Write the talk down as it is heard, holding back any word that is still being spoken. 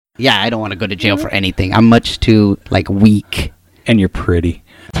Yeah, I don't want to go to jail for anything. I'm much too, like, weak. And you're pretty.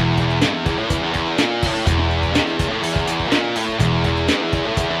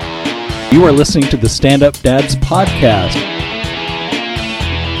 You are listening to the Stand Up Dads podcast.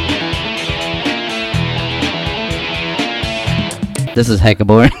 This is hecka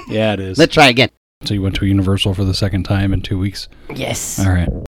boring. Yeah, it is. Let's try again. So you went to Universal for the second time in 2 weeks? Yes. All right.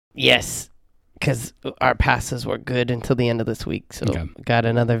 Yes. Because our passes were good until the end of this week. So Okay. got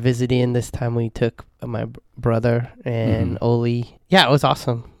another visit in. This time we took my brother and Oli. Yeah, it was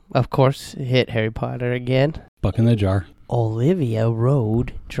awesome. Of course, hit Harry Potter again. Buck in the jar. Olivia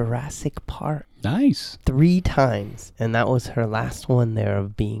rode Jurassic Park Nice. 3 times. And that was her last one there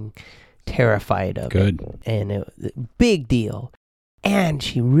of being terrified of Good. it. And it was a big deal. And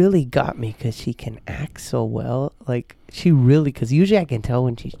she really got me because she can act so well. Like, she really, because usually I can tell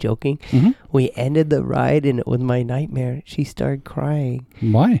when she's joking. Mm-hmm. We ended the ride, and it was my nightmare. She started crying.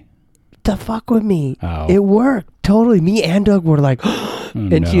 Why? To fuck with me. Oh. It worked. Totally. Me and Doug were like,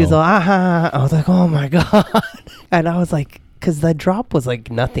 and she was like, I was like, oh my God. And I was like, because the drop was like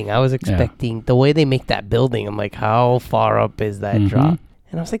nothing. I was expecting the way they make that building. I'm like, how far up is that drop?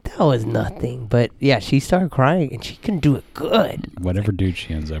 And I was like, that was nothing. But yeah, she started crying, and she can do it good. Whatever dude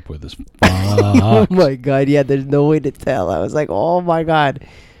she ends up with is Oh fucked. my God. Yeah, there's no way to tell. I was like, oh my God.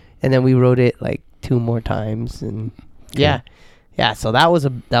 And then we rode it like 2 more times. And yeah. So that was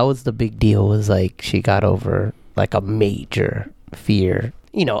the big deal, was like she got over like a major fear.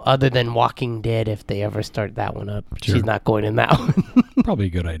 You know, other than Walking Dead, if they ever start that one up, Sure. she's not going in that one. Probably a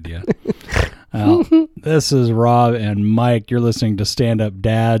good idea. This is Rob and Mike. You're listening to Stand Up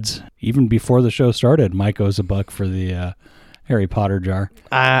Dads. Even before the show started, Mike owes $1 for the Harry Potter jar.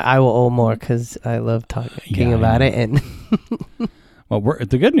 I will owe more because I love talking about it. And well,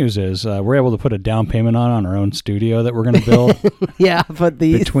 the good news is we're able to put a down payment on our own studio that we're going to build. yeah, but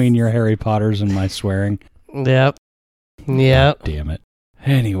between your Harry Potters and my swearing. Yep. Damn it.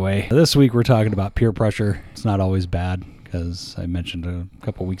 Anyway, this week we're talking about peer pressure. It's not always bad, because I mentioned a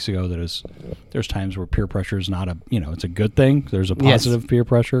couple weeks ago that there's times where peer pressure is not it's a good thing. There's a positive peer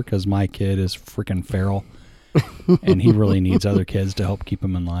pressure, because my kid is freaking feral, and he really needs other kids to help keep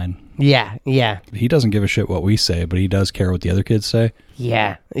him in line. Yeah. He doesn't give a shit what we say, but he does care what the other kids say.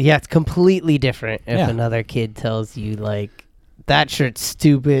 Yeah, it's completely different if another kid tells you, like, that shirt's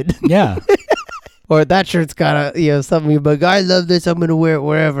stupid. Yeah. Or that shirt's got something, but I love this, I'm going to wear it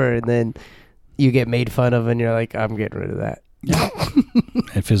wherever. And then you get made fun of, and you're like, I'm getting rid of that. Yeah.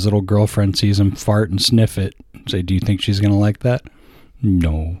 If his little girlfriend sees him fart and sniff it, say, do you think she's going to like that?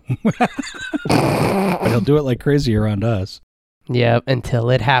 No. But he'll do it like crazy around us. Yeah, until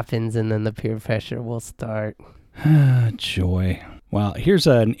it happens, and then the peer pressure will start. Joy. Well, here's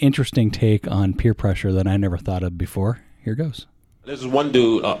an interesting take on peer pressure that I never thought of before. Here goes. This is one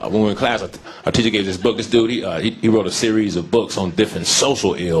dude, when we were in class, our teacher gave this book. This dude, he wrote a series of books on different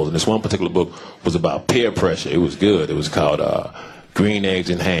social ills, and this one particular book was about peer pressure. It was good. It was called Green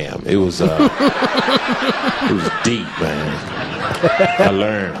Eggs and Ham. It was it was deep, man. I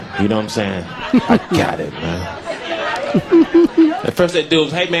learned, you know what I'm saying? I got it, man. At first that dude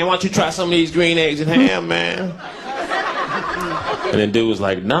was, hey man, why don't you try some of these green eggs and ham, man? And then dude was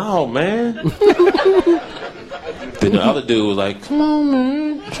like, no, man. Then the other dude was like, come on,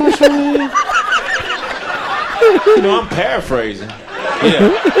 man. Try some of these. You know, I'm paraphrasing. Yeah.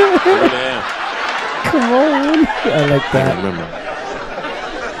 Yeah. Come on. I like I that. remember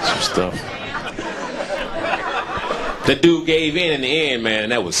some stuff. The dude gave in the end, man,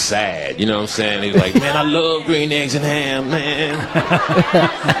 and that was sad. You know what I'm saying? He was like, man, I love green eggs and ham, man.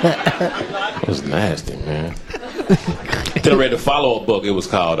 It was nasty, man. Then I read the follow-up book. It was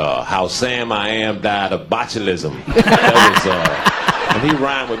called How Sam I Am Died of Botulism. That was, and he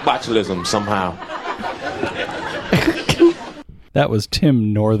rhymed with botulism somehow. That was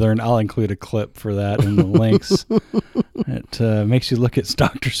Tim Northern. I'll include a clip for that in the links. It makes you look at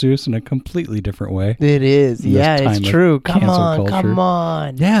Dr. Seuss in a completely different way. It is. Yeah, it's true. Come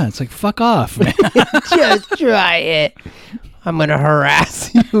on. Yeah, it's like, fuck off, man. Just try it. I'm going to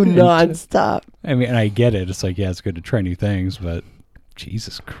harass you nonstop. I mean, I get it. It's like, yeah, it's good to try new things, but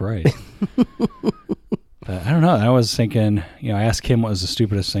Jesus Christ. But I don't know. I was thinking, I asked Kim what was the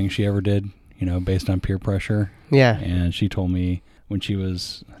stupidest thing she ever did, based on peer pressure. Yeah. And she told me when she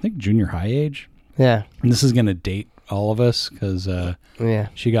was, I think, junior high age. Yeah. And this is going to date all of us because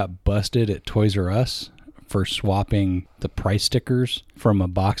she got busted at Toys R Us for swapping the price stickers from a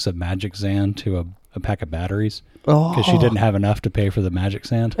box of Magic Sand to a pack of batteries. Because she didn't have enough to pay for the Magic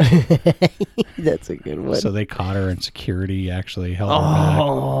Sand. That's a good one. So they caught her, and security actually held her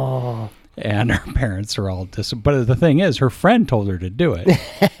back. And her parents are all but the thing is, her friend told her to do it.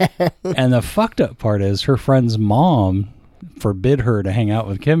 And the fucked up part is her friend's mom forbid her to hang out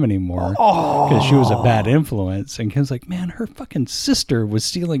with Kim anymore because she was a bad influence. And Kim's like, man, her fucking sister was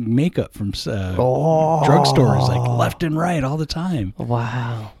stealing makeup from drugstores like left and right all the time.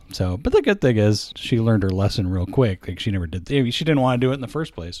 Wow. So, but the good thing is she learned her lesson real quick. Like she never did. She didn't want to do it in the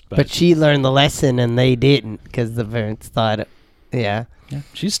first place. But she learned the lesson and they didn't because the parents thought, yeah. Yeah,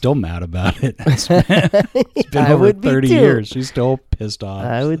 she's still mad about it. It's been over 30 years. She's still pissed off.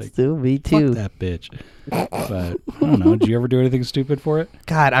 I would still be too. Fuck that bitch. But I don't know. Did you ever do anything stupid for it?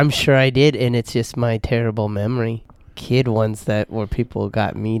 God, I'm sure I did, and it's just my terrible memory. Kid ones where people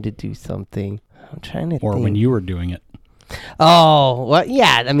got me to do something. I'm trying to think. Or when you were doing it. Oh, well,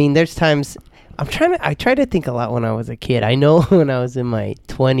 yeah. I mean, there's times I try to think a lot when I was a kid. I know when I was in my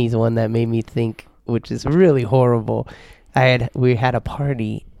 20s, one that made me think, which is really horrible. We had a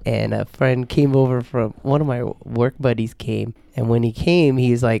party and a friend came over from one of my work buddies came, and when he came,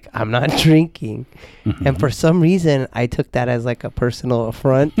 he's like, I'm not drinking. And for some reason I took that as like a personal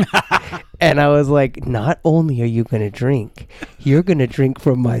affront. And I was like, not only are you gonna drink, you're gonna drink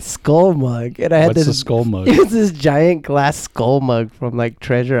from my skull mug. And I had What's the skull mug? It was this giant glass skull mug from like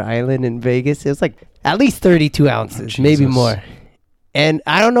Treasure Island in Vegas. It was like at least 32 ounces, maybe more. And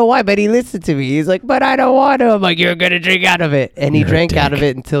I don't know why, but he listened to me. He's like, but I don't want to. I'm like, you're going to drink out of it. And he drank out of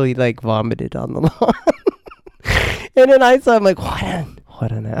it until he like vomited on the lawn. And then I saw him like,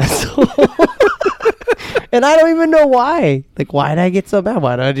 what an asshole. And I don't even know why. Like, why did I get so mad?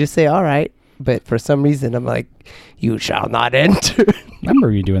 Why don't I just say, all right? But for some reason, I'm like, you shall not enter. I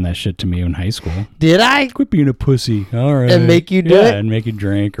remember you doing that shit to me in high school. Did I? Quit being a pussy. All right. And make you do it? Yeah, and make you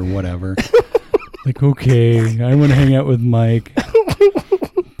drink or whatever. Like, okay, I want to hang out with Mike.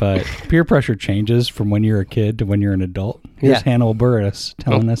 But peer pressure changes from when you're a kid to when you're an adult. Here's Hannibal Buress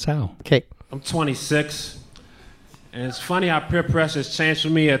telling us how. Okay. I'm 26. And it's funny how peer pressure has changed for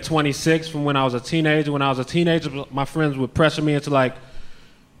me at 26 from when I was a teenager. When I was a teenager, my friends would pressure me into like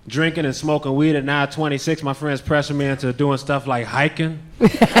drinking and smoking weed. And now at 26, my friends pressure me into doing stuff like hiking.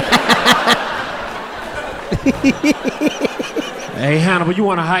 Hey, Hannibal, you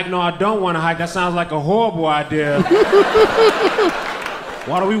want to hike? No, I don't want to hike. That sounds like a horrible idea.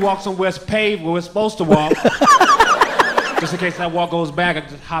 Why don't we walk somewhere paved where we're supposed to walk? Just in case that walk goes back, I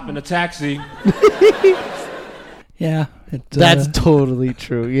just hop in a taxi. Yeah. That's totally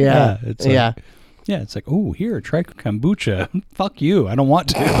true. Yeah. It's like, it's like, oh, here, try kombucha. Fuck you. I don't want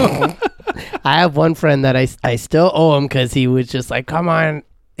to. I have one friend that I still owe him because he was just like, come on.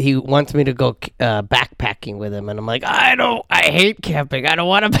 He wants me to go backpacking with him. And I'm like, I hate camping. I don't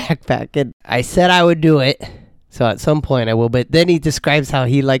want to backpack. And I said I would do it. So at some point I will. But then he describes how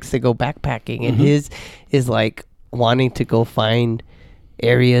he likes to go backpacking. And his is like wanting to go find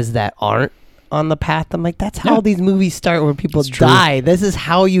areas that aren't on the path. I'm like, that's how these movies start where people die. This is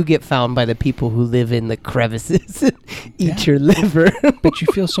how you get found by the people who live in the crevices and eat your liver. But you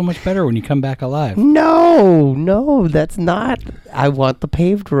feel so much better when you come back alive. No, that's not. I want the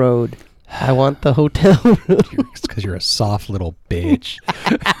paved road. I want the hotel room. It's because you're a soft little bitch.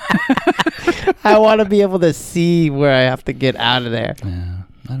 I want to be able to see where I have to get out of there. Yeah,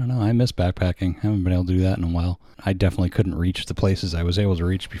 I don't know. I miss backpacking. I haven't been able to do that in a while. I definitely couldn't reach the places I was able to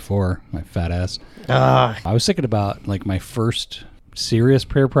reach before, my fat ass. I was thinking about like my first serious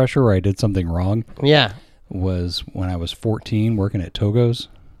peer pressure where I did something wrong. Yeah. Was when I was 14 working at Togo's.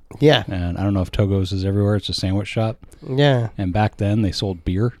 Yeah. And I don't know if Togo's is everywhere. It's a sandwich shop. Yeah. And back then they sold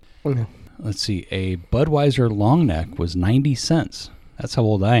beer. Mm-hmm. Let's see. A Budweiser long neck was 90 cents. That's how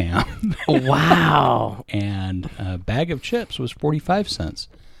old I am. Wow. And a bag of chips was 45 cents.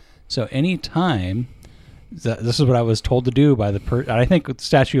 So anytime... This is what I was told to do by the I think the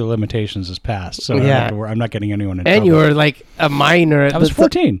statute of limitations is passed, so I'm not getting anyone in trouble. And you were like a minor. I was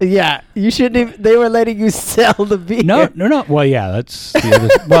 14. Yeah, you shouldn't have, they were letting you sell the beer. No. Well, yeah, that's the other,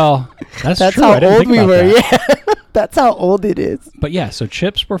 well, that's true. How I didn't old think we about were. that. Yeah, that's how old it is. But yeah, so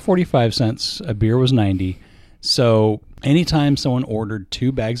chips were 45 cents, a beer was 90. So anytime someone ordered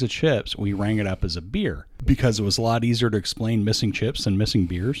 2 bags of chips, we rang it up as a beer because it was a lot easier to explain missing chips than missing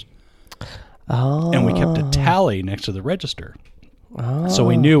beers. Oh. And we kept a tally next to the register. Oh. So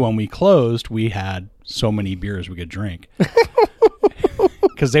we knew when we closed, we had so many beers we could drink.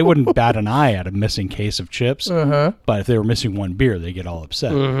 Because they wouldn't bat an eye at a missing case of chips. Uh-huh. But if they were missing one beer, they get all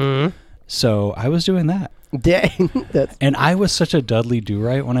upset. Mm-hmm. So I was doing that. Dang. And I was such a Dudley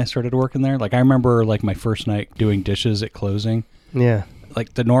Do-Right when I started working there. Like I remember like my first night doing dishes at closing. Yeah.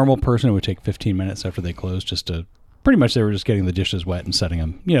 Like the normal person, it would take 15 minutes after they closed just to... Pretty much they were just getting the dishes wet and setting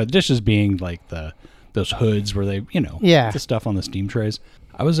them. You know, the dishes being like those hoods where they, the stuff on the steam trays.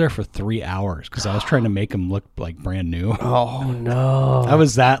 I was there for 3 hours because I was trying to make him look like brand new. Oh no! I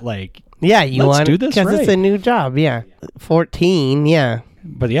was that like. Yeah, you Let's want do this because it's right. a new job. Yeah, 14. Yeah.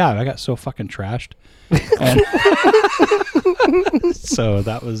 But yeah, I got so fucking trashed. And so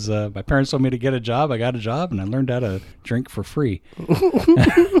that was my parents told me to get a job. I got a job and I learned how to drink for free.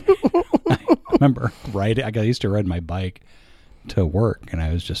 I remember riding. I used to ride my bike to work, and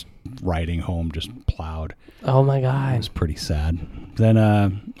I was just riding home, just plowed. Oh my It god. was pretty sad. Then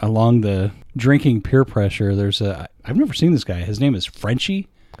along the drinking peer pressure, there's I've never seen this guy. His name is Frenchie.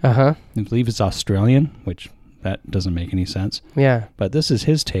 I believe it's Australian, which that doesn't make any sense. Yeah. But this is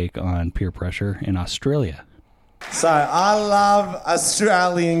his take on peer pressure in Australia. So I love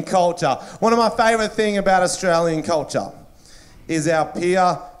Australian culture. One of my favourite things about Australian culture is our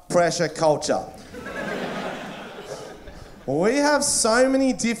peer pressure culture. We have so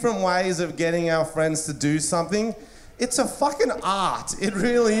many different ways of getting our friends to do something. It's a fucking art. It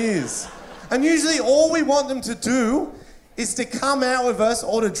really is. And usually all we want them to do is to come out with us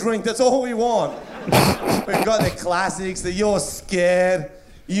or to drink. That's all we want. We've got the classics that you're scared,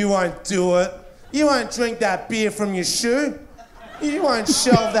 you won't do it, you won't drink that beer from your shoe, you won't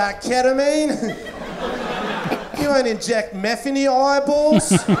shelve that ketamine, you won't inject meth in your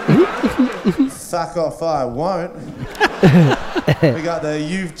eyeballs. Fuck off, I won't. We got the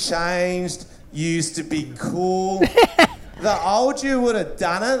you've changed, you used to be cool. The old you would have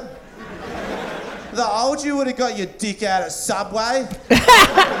done it. The old you would have got your dick out at Subway.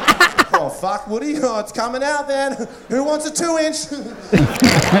 Oh, fuck, Woody. Oh, it's coming out then. Who wants a 2-inch?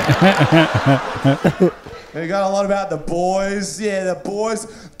 We got a lot about the boys. Yeah, the boys.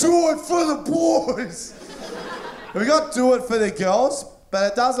 Do it for the boys. We got do it for the girls, but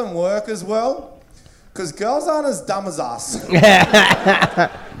it doesn't work as well because girls aren't as dumb as us. We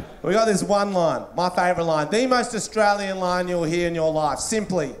got this one line, my favourite line, the most Australian line you'll hear in your life.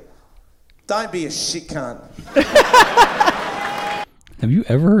 Simply, don't be a shit cunt. Have you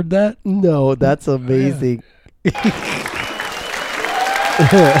ever heard that? No, that's amazing. No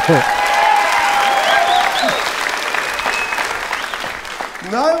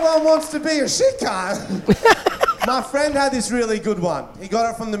one wants to be a shit cunt. My friend had this really good one. He got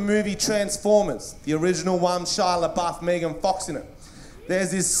it from the movie Transformers, the original one, Shia LaBeouf, Megan Fox in it.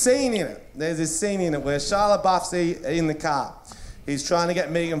 There's this scene in it where Shia LaBeouf's in the car. He's trying to get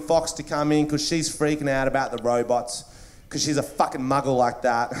Megan Fox to come in because she's freaking out about the robots because she's a fucking muggle like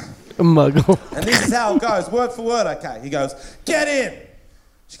that. A muggle. And this is how it goes, word for word, okay. He goes, get in.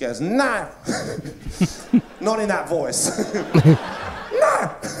 She goes, no. Not in that voice.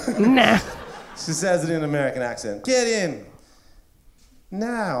 No. Nah. She says it in an American accent. Get in.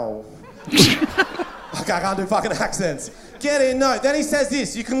 Now. Okay, I can't do fucking accents. Get in, no. Then he says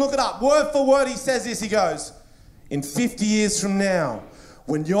this, you can look it up. Word for word, he says this, he goes, in 50 years from now,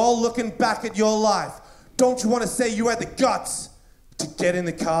 when you're looking back at your life, don't you want to say you had the guts to get in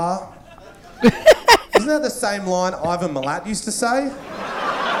the car? Isn't that the same line Ivan Milat used to say?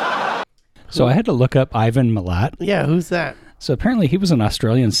 So I had to look up Ivan Milat. Yeah, who's that? So apparently he was an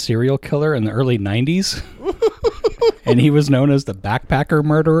Australian serial killer in the early 90s. And he was known as the backpacker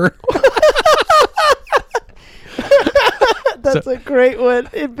murderer. That's a great one.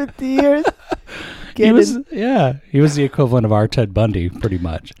 In 50 years. He was the equivalent of our Ted Bundy, pretty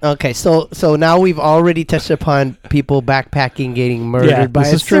much. Okay, so now we've already touched upon people backpacking getting murdered by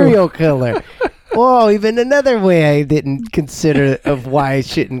a serial killer. Whoa, even another way I didn't consider of why I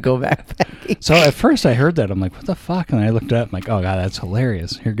shouldn't go backpacking. So at first I heard that. I'm like, what the fuck? And I looked it up. I'm like, oh, God, that's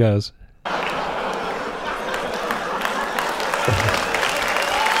hilarious. Here goes.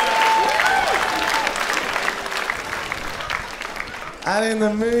 And in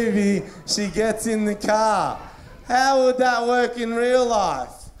the movie, she gets in the car. How would that work in real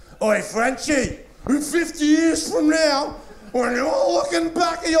life? Oi, Frenchie, in 50 years from now, when you're looking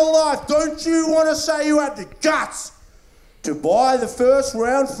back at your life, don't you want to say you had the guts to buy the first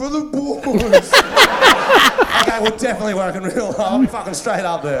round for the boys? Okay, we'll definitely work in real life. I'm fucking straight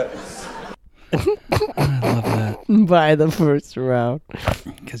up there. I love that. By the first round.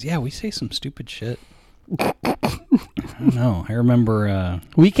 Because, yeah, we say some stupid shit. I don't know. I remember...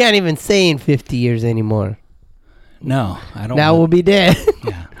 we can't even say in 50 years anymore. No, I don't... Now we'll be dead.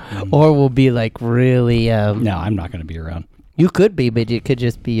 Yeah. Or we'll be like really... no, I'm not going to be around. You could be, but it could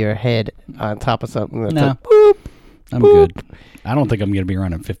just be your head on top of something. That's No. like, boop, I'm boop. good. I don't think I'm going to be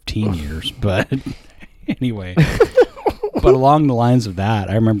around in 15 years, but anyway. But along the lines of that,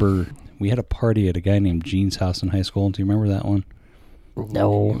 I remember we had a party at a guy named Gene's house in high school. Do you remember that one?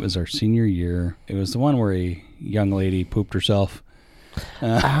 No. It was our senior year. It was the one where a young lady pooped herself.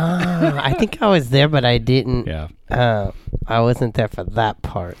 I think I was there, but I didn't. Yeah. I wasn't there for that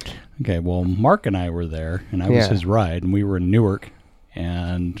part. Okay, well, Mark and I were there, and I was Yeah. his ride, and we were in Newark,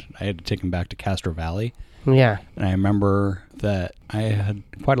 and I had to take him back to Castro Valley. Yeah. And I remember that I had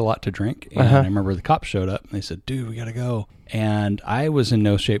quite a lot to drink, and I remember the cops showed up, and they said, dude, we got to go. And I was in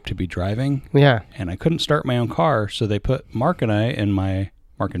no shape to be driving, Yeah. and I couldn't start my own car, so they put Mark and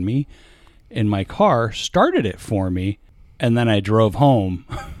me in my car, started it for me, and then I drove home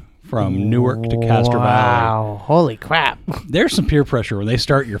from Newark to Castro Valley. Wow. Holy crap. There's some peer pressure when they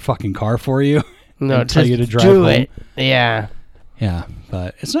start your fucking car for you No, and tell just you to drive do home. it. Yeah. Yeah,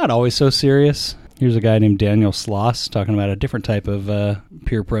 but it's not always so serious. Here's a guy named Daniel Sloss talking about a different type of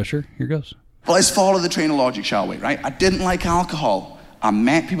peer pressure. Here goes. Well, let's follow the train of logic, shall we, right? I didn't like alcohol. I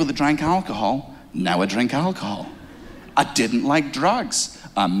met people that drank alcohol. Now I drink alcohol. I didn't like drugs.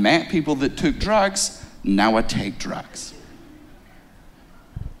 I met people that took drugs. Now I take drugs.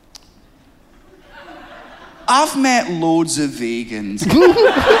 I've met loads of vegans.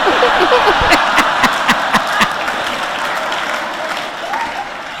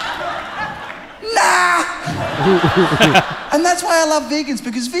 And that's why I love vegans,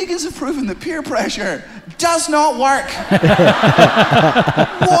 because vegans have proven that peer pressure does not work.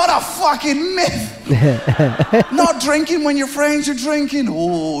 What a fucking myth. Not drinking when your friends are drinking.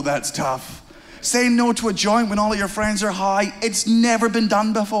 Oh, that's tough. Saying no to a joint when all of your friends are high. It's never been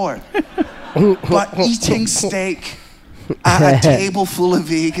done before. But eating steak at a table full of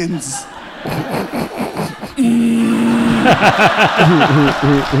vegans.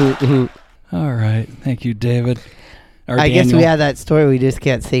 All right. Thank you, David. Or I guess we Daniel. had that story. We just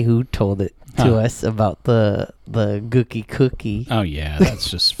can't say who told it to us about the Gookie cookie. Oh, yeah.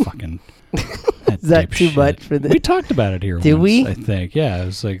 That's just fucking... Is that too much for this? We talked about it here Did once, we? I think. Yeah, it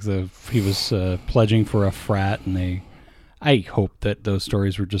was like he was pledging for a frat, and I hope that those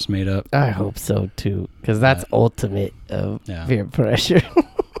stories were just made up. I hope so too, because that's ultimate of peer pressure.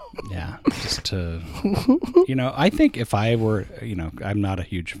 Yeah, just to, I think if I were, I'm not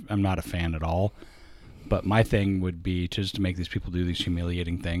a fan at all, but my thing would be just to make these people do these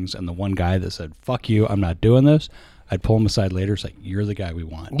humiliating things. And the one guy that said, fuck you, I'm not doing this, I'd pull him aside later. It's like, you're the guy we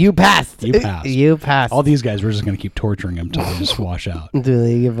want. You passed. You passed. You passed. All these guys, we're just going to keep torturing him until they just wash out. Do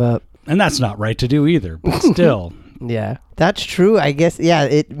they give up? And that's not right to do either, but still. Yeah, that's true. I guess, yeah,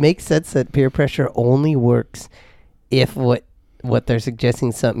 it makes sense that peer pressure only works if what they're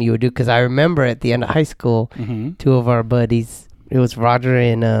suggesting something you would do. Because I remember at the end of high school, two of our buddies, it was Roger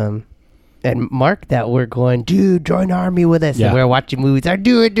and Mark, that were going, dude, join the army with us. Yeah. And we were watching movies. I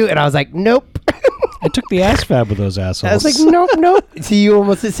do it. And I was like, nope. I took the ass fab with those assholes. I was like, nope. See, you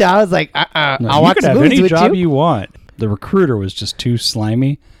almost said, I was like, No, I'll you watch could have movies any with job you. you want. The recruiter was just too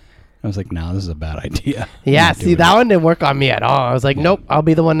slimy. I was like, no, this is a bad idea. Yeah, see, that one didn't work on me at all. I was like, nope, I'll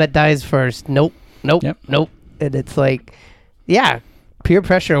be the one that dies first. Nope. Yep. And it's like, yeah, peer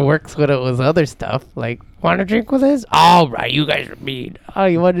pressure works when it was other stuff. Like, want to drink with us? All right, you guys are mean. Oh,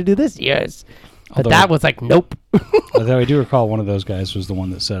 you want to do this? Yes. But that was like, nope. Although I do recall one of those guys was the one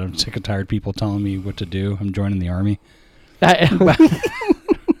that said, I'm sick and tired of people telling me what to do. I'm joining the army.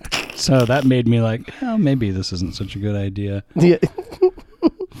 So that made me like, oh, maybe this isn't such a good idea. Yeah.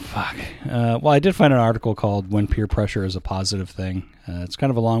 Fuck. Well, I did find an article called When Peer Pressure is a Positive Thing. It's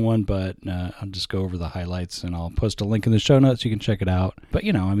kind of a long one, but I'll just go over the highlights, and I'll post a link in the show notes. You can check it out. But,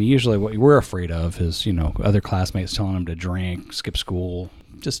 usually what we're afraid of is, other classmates telling them to drink, skip school,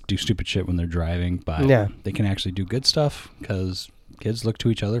 just do stupid shit when they're driving. But they can actually do good stuff because kids look to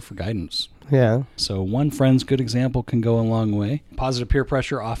each other for guidance. Yeah. So one friend's good example can go a long way. Positive peer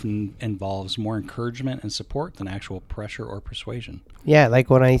pressure often involves more encouragement and support than actual pressure or persuasion. Yeah, like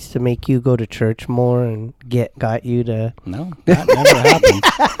when I used to make you go to church more and got you to... No, that never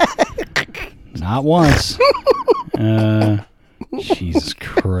happened. Not once. Jesus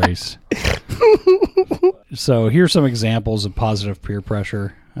Christ. So here's some examples of positive peer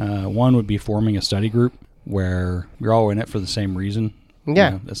pressure. One would be forming a study group where you're all in it for the same reason.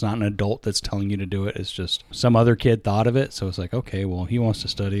 Yeah. It's not an adult that's telling you to do it. It's just some other kid thought of it. So it's like, okay, well, he wants to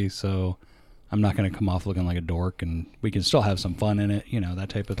study, so I'm not going to come off looking like a dork, and we can still have some fun in it, that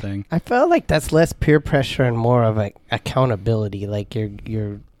type of thing. I felt like that's less peer pressure and more of accountability. Like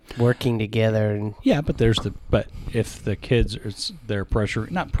you're working together. And Yeah, but if the kids, they're pressure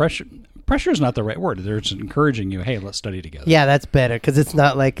is not the right word. They're just encouraging you, hey, let's study together. Yeah, that's better, because it's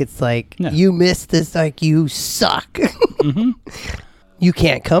not like you missed this, like you suck. Mm-hmm. You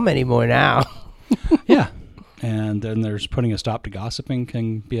can't come anymore now. Yeah. And then there's putting a stop to gossiping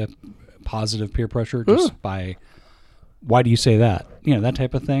can be a positive peer pressure just by, why do you say that? That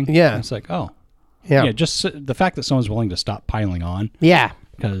type of thing. Yeah. And it's like, oh. Yeah. Just the fact that someone's willing to stop piling on. Yeah.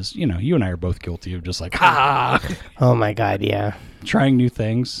 because, you and I are both guilty of just like, Oh my God, yeah. trying new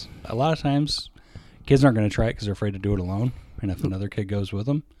things. A lot of times, kids aren't going to try it because they're afraid to do it alone. And if another kid goes with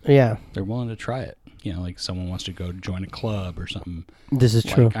them, Yeah. they're willing to try it. Like someone wants to go join a club or something. This is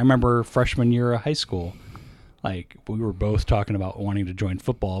true. I remember freshman year of high school, like we were both talking about wanting to join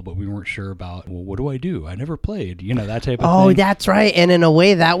football, but we weren't sure about, well, what do I do? I never played, that type of thing. Oh, that's right. And in a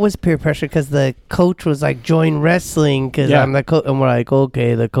way, that was peer pressure because the coach was like, join wrestling because I'm the coach. And we're like,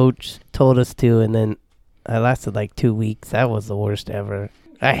 okay, the coach told us to. And then I lasted like 2 weeks. That was the worst ever.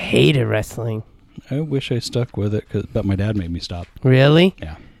 I hated wrestling. I wish I stuck with it, but my dad made me stop. Really?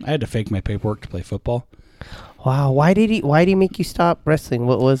 Yeah. I had to fake my paperwork to play football. Wow. Why did he make you stop wrestling?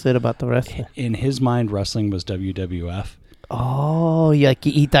 What was it about the wrestling? In his mind, wrestling was WWF. Oh, like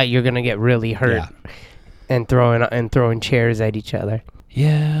he thought you were going to get really hurt and throwing chairs at each other.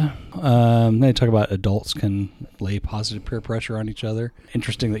 Yeah. They talk about adults can lay positive peer pressure on each other.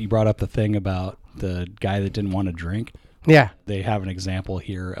 Interesting that you brought up the thing about the guy that didn't want to drink. Yeah. They have an example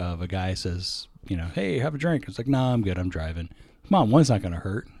here of a guy says, hey, have a drink. It's like, no, I'm good. I'm driving. Come on, one's not going to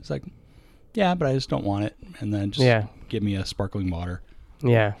hurt. It's like, yeah, but I just don't want it. And then just give me a sparkling water.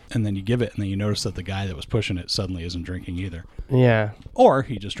 Yeah. And then you give it, and then you notice that the guy that was pushing it suddenly isn't drinking either. Yeah. Or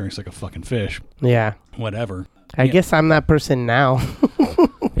he just drinks like a fucking fish. Yeah. Whatever. I guess I'm that person now.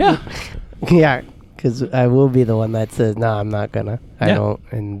 Yeah. Yeah, because I will be the one that says, no, I'm not going to. I don't.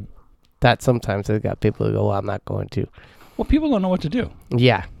 And that sometimes I've got people who go, well, I'm not going to. Well, people don't know what to do.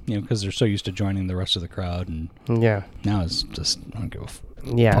 Yeah. Because they're so used to joining the rest of the crowd. And yeah. Now it's just, I don't give a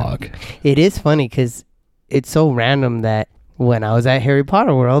fuck. It is funny because it's so random that when I was at Harry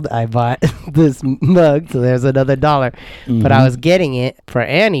Potter World, I bought this mug, so there's another $1. Mm-hmm. But I was getting it for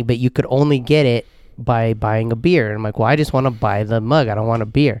Annie, but you could only get it by buying a beer. And I'm like, well, I just want to buy the mug. I don't want a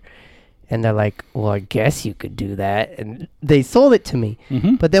beer. And they're like, well, I guess you could do that. And they sold it to me.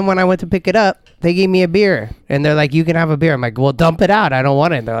 Mm-hmm. But then when I went to pick it up, they gave me a beer. And they're like, you can have a beer. I'm like, well, dump it out. I don't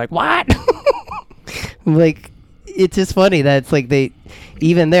want it. And they're like, what? I'm like, it's just funny that it's like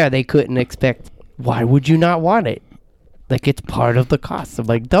even there, they couldn't expect, why would you not want it? Like, it's part of the cost. I'm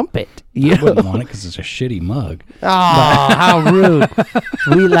like, dump it. I wouldn't want it because it's a shitty mug. Oh, how rude.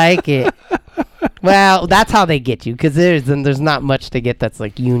 We like it. Well, that's how they get you, because there's not much to get that's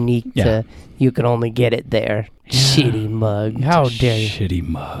like unique to, you can only get it there. Yeah. Shitty mug. How dare you? Shitty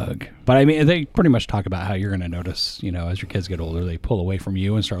mug. But I mean, they pretty much talk about how you're going to notice, as your kids get older, they pull away from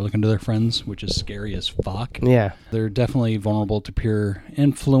you and start looking to their friends, which is scary as fuck. Yeah. They're definitely vulnerable to peer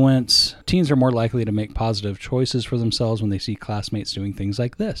influence. Teens are more likely to make positive choices for themselves when they see classmates doing things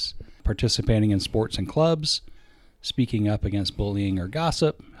like this: participating in sports and clubs, speaking up against bullying or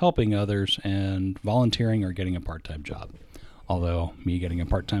gossip, helping others, and volunteering or getting a part-time job. Although me getting a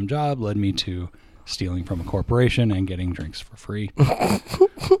part-time job led me to stealing from a corporation and getting drinks for free.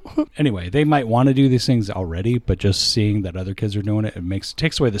 Anyway, they might want to do these things already, but just seeing that other kids are doing it,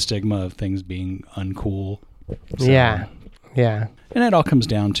 takes away the stigma of things being uncool. So, yeah. And it all comes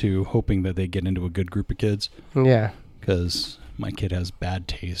down to hoping that they get into a good group of kids. Yeah. Because my kid has bad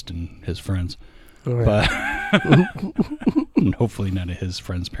taste in his friends. Right. But and hopefully none of his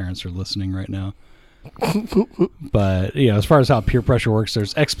friends' parents are listening right now. But, as far as how peer pressure works,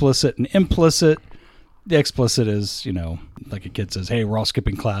 there's explicit and implicit. The explicit is, like a kid says, hey, we're all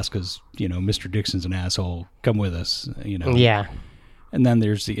skipping class because, Mr. Dixon's an asshole. Come with us, Yeah. And then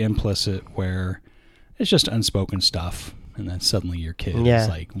there's the implicit where it's just unspoken stuff. And then suddenly your kid is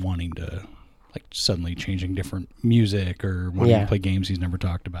like wanting to, like suddenly changing different music or wanting to play games he's never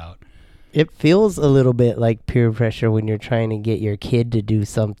talked about. It feels a little bit like peer pressure when you're trying to get your kid to do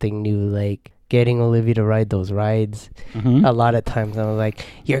something new, like getting Olivia to ride those rides. Mm-hmm. A lot of times I was like,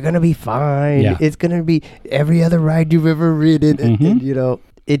 you're going to be fine. Yeah. It's going to be every other ride you've ever ridden. Mm-hmm. And,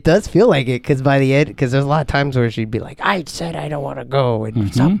 it does feel like it because by the end, because there's a lot of times where she'd be like, I said I don't want to go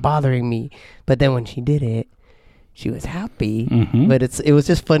and stop bothering me. But then when she did it, she was happy. Mm-hmm. But it was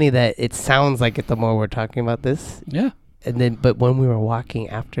just funny that it sounds like it the more we're talking about this. Yeah. And then, but when we were walking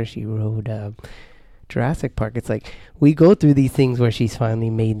after she rode Jurassic Park, it's like we go through these things where she's finally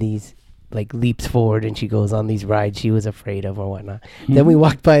made these like leaps forward and she goes on these rides she was afraid of or whatnot. Mm-hmm. Then we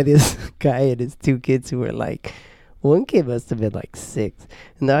walked by this guy and his 2 kids who were like, one kid must have been like 6,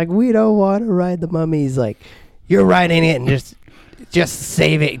 and they're like, we don't want to ride the Mummy. He's like, you're riding it and just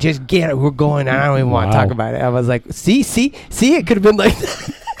save it, just get it, we're going. I don't even want to talk about it. I was like, see, it could have been like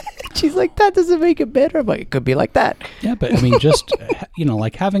that. She's like, that doesn't make it better, but it could be like that. Yeah, but I mean, just,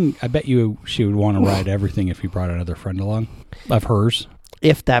 like having, I bet you she would want to ride everything if you brought another friend along of hers.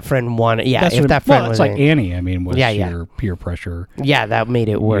 If that friend wanted, That's if that friend was it's like Annie, I mean, was your peer pressure. Yeah, that made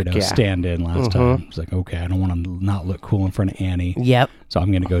it work, stand in last time. It's like, okay, I don't want to not look cool in front of Annie. Yep. So I'm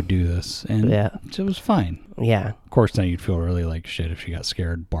going to go do this. And it was fine. Yeah. Of course, then you'd feel really like shit if she got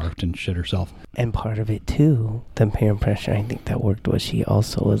scared, barfed, and shit herself. And part of it, too, the peer pressure, I think that worked, was she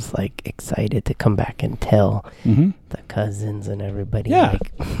also was, like, excited to come back and tell the cousins and everybody. Yeah.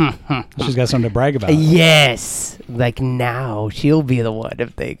 Like, she's got something to brag about. Yes. Like, now she'll be the one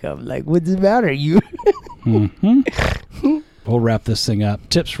if they come. Like, what's the matter, you? We'll wrap this thing up.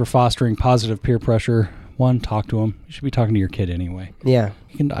 Tips for fostering positive peer pressure. 1, talk to them. You should be talking to your kid anyway. Yeah.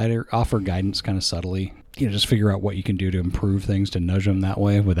 You can either offer guidance kind of subtly. Just figure out what you can do to improve things, to nudge them that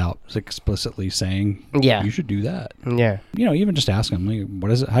way without explicitly saying, you should do that. Yeah. Even just ask them, like,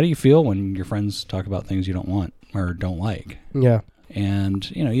 what is it? How do you feel when your friends talk about things you don't want or don't like? Yeah.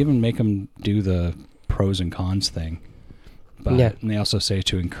 And, even make them do the pros and cons thing. But and they also say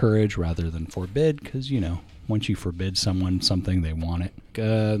to encourage rather than forbid, because, once you forbid someone something, they want it.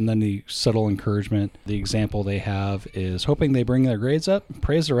 And then the subtle encouragement, the example they have is hoping they bring their grades up,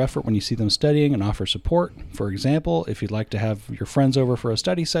 praise their effort when you see them studying, and offer support. For example, if you'd like to have your friends over for a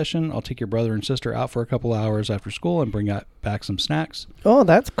study session, I'll take your brother and sister out for a couple hours after school and bring back some snacks. Oh,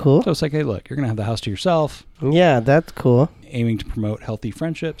 that's cool. So it's like, hey, look, you're going to have the house to yourself. Yeah, that's cool. Aiming to promote healthy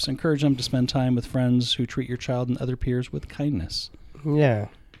friendships, encourage them to spend time with friends who treat your child and other peers with kindness. Yeah.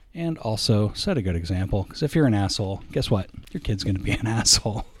 And also set a good example, because if you're an asshole, guess what? Your kid's going to be an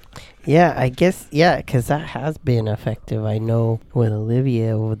asshole. Yeah, I guess, because that has been effective. I know with Olivia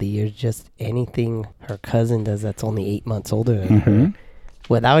over the years, just anything her cousin does that's only 8 months older than her,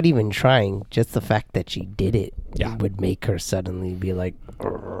 without even trying, just the fact that she did it would make her suddenly be like,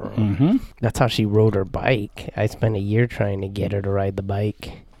 That's how she rode her bike. I spent a year trying to get her to ride the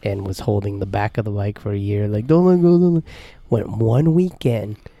bike and was holding the back of the bike for a year. Like, don't let go, don't let. Went one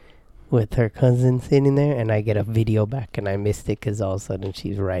weekend with her cousin sitting there, and I get a video back, and I missed it because all of a sudden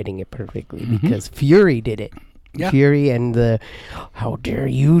she's riding it perfectly because Fury did it. Yeah. Fury and the, how dare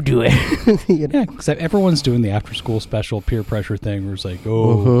you do it? Yeah, because everyone's doing the after-school special peer pressure thing where it's like,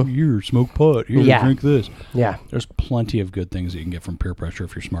 here, smoke pot, here, drink this. Yeah. There's plenty of good things that you can get from peer pressure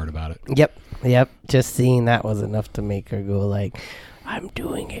if you're smart about it. Yep. Just seeing that was enough to make her go like, I'm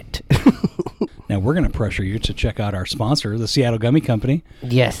doing it. Now, we're going to pressure you to check out our sponsor, the Seattle Gummy Company.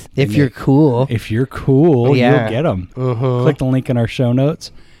 Yes, if you're cool. If you're cool, you'll get them. Click the link in our show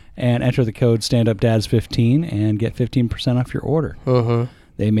notes and enter the code StandUpDads15 and get 15% off your order.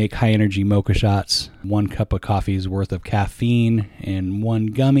 They make high-energy mocha shots. 1 cup of coffee's worth of caffeine in 1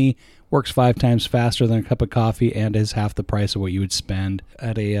 gummy. Works 5 times faster than a cup of coffee and is half the price of what you would spend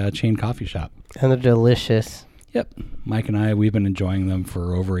at a chain coffee shop. And they're delicious. Yep. Mike and I, we've been enjoying them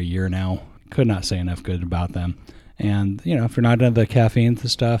for over a year now. Could not say enough good about them. And, if you're not into the caffeine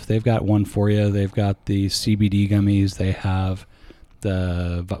stuff, they've got one for you. They've got the CBD gummies. They have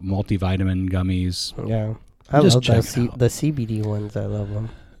the multivitamin gummies. Yeah. I love the CBD ones. I love them.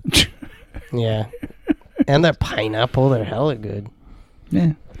 Yeah. And they're pineapple. They're hella good.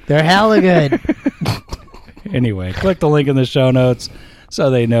 Yeah. They're hella good. Anyway, click the link in the show notes so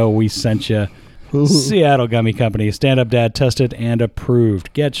they know we sent you. Seattle Gummy Company, Stand Up Dad, tested and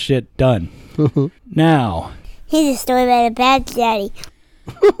approved. Get shit done. Now, here's a story about a bad daddy.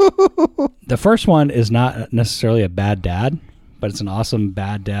 The first one is not necessarily a bad dad, but it's an awesome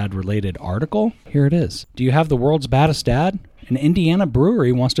bad dad related article. Here it is. Do you have the world's baddest dad? An Indiana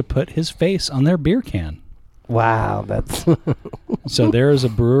brewery wants to put his face on their beer can. Wow, that's... So there is a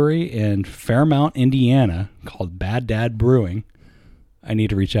brewery in Fairmount, Indiana called Bad Dad Brewing. I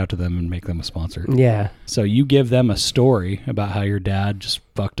need to reach out to them and make them a sponsor. Yeah. So you give them a story about how your dad just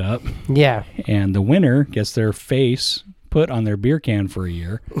fucked up. Yeah. And the winner gets their face put on their beer can for a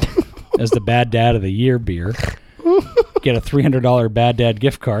year as the Bad Dad of the Year beer. Get a $300 Bad Dad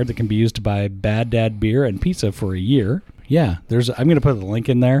gift card that can be used to buy Bad Dad beer and pizza for a year. Yeah, I'm going to put the link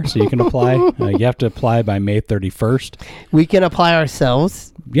in there so you can apply. You have to apply by May 31st. We can apply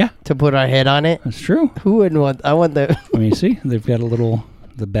ourselves. Yeah. To put our head on it. That's true. Who wouldn't want... I want the... Let me see. They've got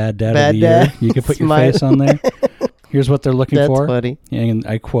the Bad Dad of the Year. You can put your face on there. Here's what they're looking for. That's funny. And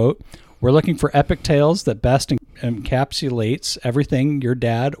I quote, "We're looking for epic tales that best encapsulates everything your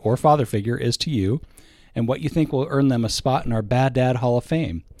dad or father figure is to you and what you think will earn them a spot in our Bad Dad Hall of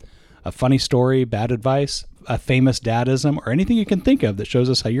Fame. A funny story, bad advice, a famous dadism, or anything you can think of that shows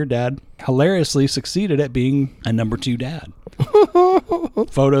us how your dad hilariously succeeded at being a number 2 dad.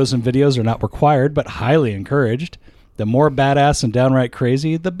 Photos and videos are not required, but highly encouraged. The more badass and downright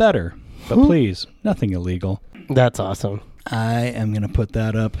crazy, the better. But please, nothing illegal." That's awesome. I am going to put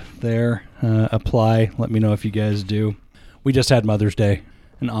that up there. Apply. Let me know if you guys do. We just had Mother's Day.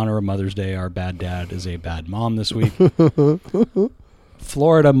 In honor of Mother's Day, our bad dad is a bad mom this week.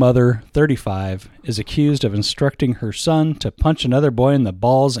 Florida mother, 35, is accused of instructing her son to punch another boy in the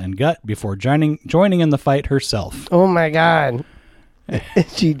balls and gut before joining in the fight herself. Oh my God.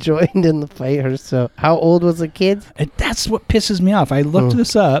 She joined in the fight herself. How old was the kid? And that's what pisses me off. I looked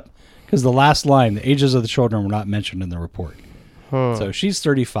this up because the last line, the ages of the children, were not mentioned in the report. So she's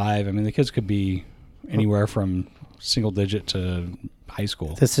 35. I mean, the kids could be anywhere from single digit to high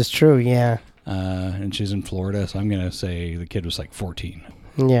school. This is true, yeah. And she's in Florida, so I'm going to say the kid was like 14.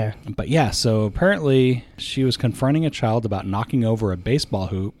 Yeah. But yeah, so apparently she was confronting a child about knocking over a baseball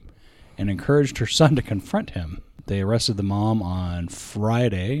hoop and encouraged her son to confront him. They arrested the mom on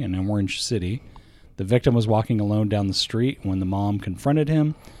Friday in Orange City. The victim was walking alone down the street when the mom confronted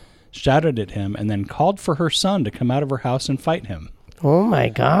him, shouted at him, and then called for her son to come out of her house and fight him. Oh my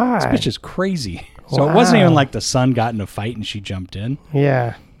God. This bitch is crazy. So it wasn't even like the son got in a fight and she jumped in.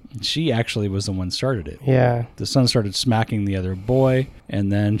 Yeah. She actually was the one who started it. Yeah. The son started smacking the other boy, and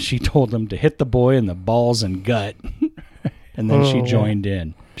then she told him to hit the boy in the balls and gut, and then she joined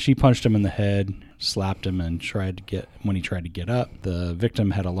in. She punched him in the head, slapped him, and when he tried to get up, the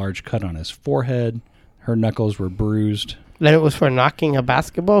victim had a large cut on his forehead. Her knuckles were bruised. Then it was for knocking a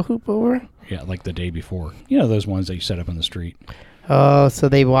basketball hoop over? Yeah, like the day before. You know those ones that you set up on the street. Oh, so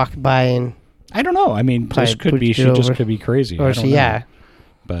they walked by and... I don't know. I mean, this could be, she just could be crazy. Or she, yeah.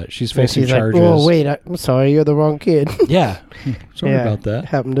 But she's facing charges. Like, oh, wait, I'm sorry, you're the wrong kid. Yeah. Sorry about that.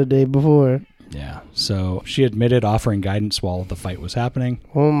 Happened the day before. Yeah. So she admitted offering guidance while the fight was happening.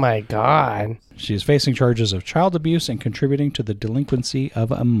 Oh, my God. She is facing charges of child abuse and contributing to the delinquency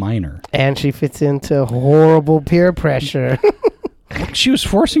of a minor. And she fits into horrible peer pressure. She was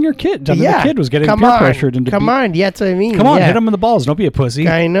forcing her kid. I mean, the kid was getting peer pressured into Come on, yeah, that's what I mean. Come on, hit him in the balls. Don't be a pussy.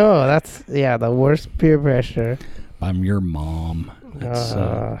 I know. That's, the worst peer pressure. I'm your mom.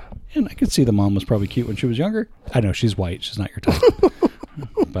 And I could see the mom was probably cute when she was younger. I know, she's white. She's not your type.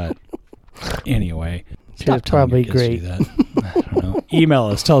 But anyway. She was probably great. I don't know. Email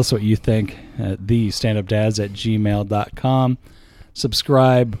us. Tell us what you think at thestandupdads@gmail.com.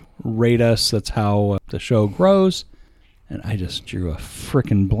 Subscribe. Rate us. That's how the show grows. And I just drew a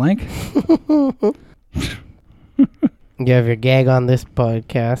frickin' blank. You have your gag on this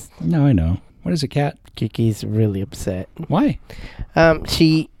podcast. No, I know. What is it, Kat? Kiki's really upset. Why?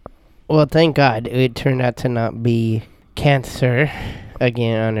 Well, thank God it turned out to not be cancer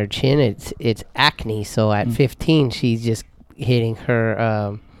again on her chin. It's acne. So at 15, she's just hitting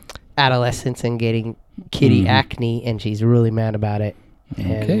her adolescence and getting kitty acne, and she's really mad about it.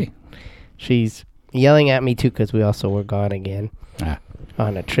 Okay. And she's yelling at me too because we also were gone again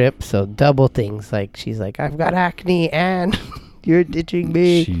on a trip. So double things. Like she's like, I've got acne and you're ditching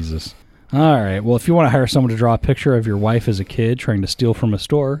me. Jesus. All right. Well, if you want to hire someone to draw a picture of your wife as a kid trying to steal from a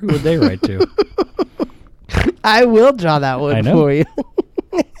store, who would they write to? I will draw that one for you.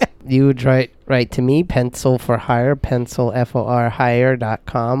 You would write to me, Pencil for Hire,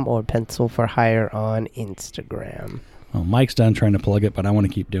 pencilforhire.com, or Pencil for Hire on Instagram. Well, Mike's done trying to plug it, but I want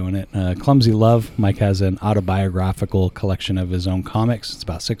to keep doing it. Clumsy Love. Mike has an autobiographical collection of his own comics. It's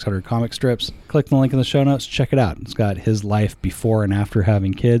about 600 comic strips. Click the link in the show notes. Check it out. It's got his life before and after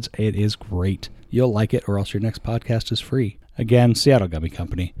having kids. It is great. You'll like it, or else your next podcast is free. Again, Seattle Gummy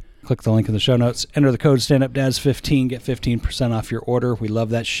Company. Click the link in the show notes. Enter the code StandUpDads15. Get 15% off your order. We love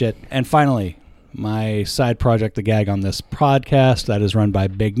that shit. And finally, my side project, The Gag on This podcast, that is run by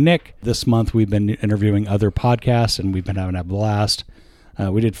Big Nick. This month we've been interviewing other podcasts, and we've been having a blast.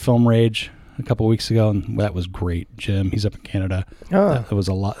 We did Film Rage a couple weeks ago, and that was great. Jim, he's up in Canada. That was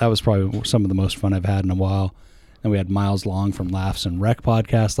a lot. That was probably some of the most fun I've had in a while. And we had Miles Long from Laughs and Rec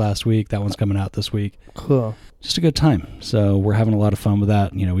podcast last week. That one's coming out this week. Cool. Just a good time. So we're having a lot of fun with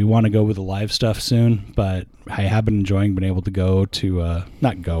that. You know, we want to go with the live stuff soon, but I have been enjoying being able to go to,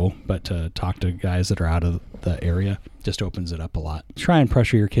 not go, but to talk to guys that are out of the area. Just opens it up a lot. Try and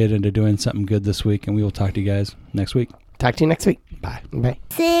pressure your kid into doing something good this week, and we will talk to you guys next week. Talk to you next week. Bye. Bye.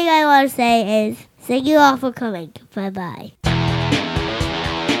 Thing I want to say is thank you all for coming. Bye-bye.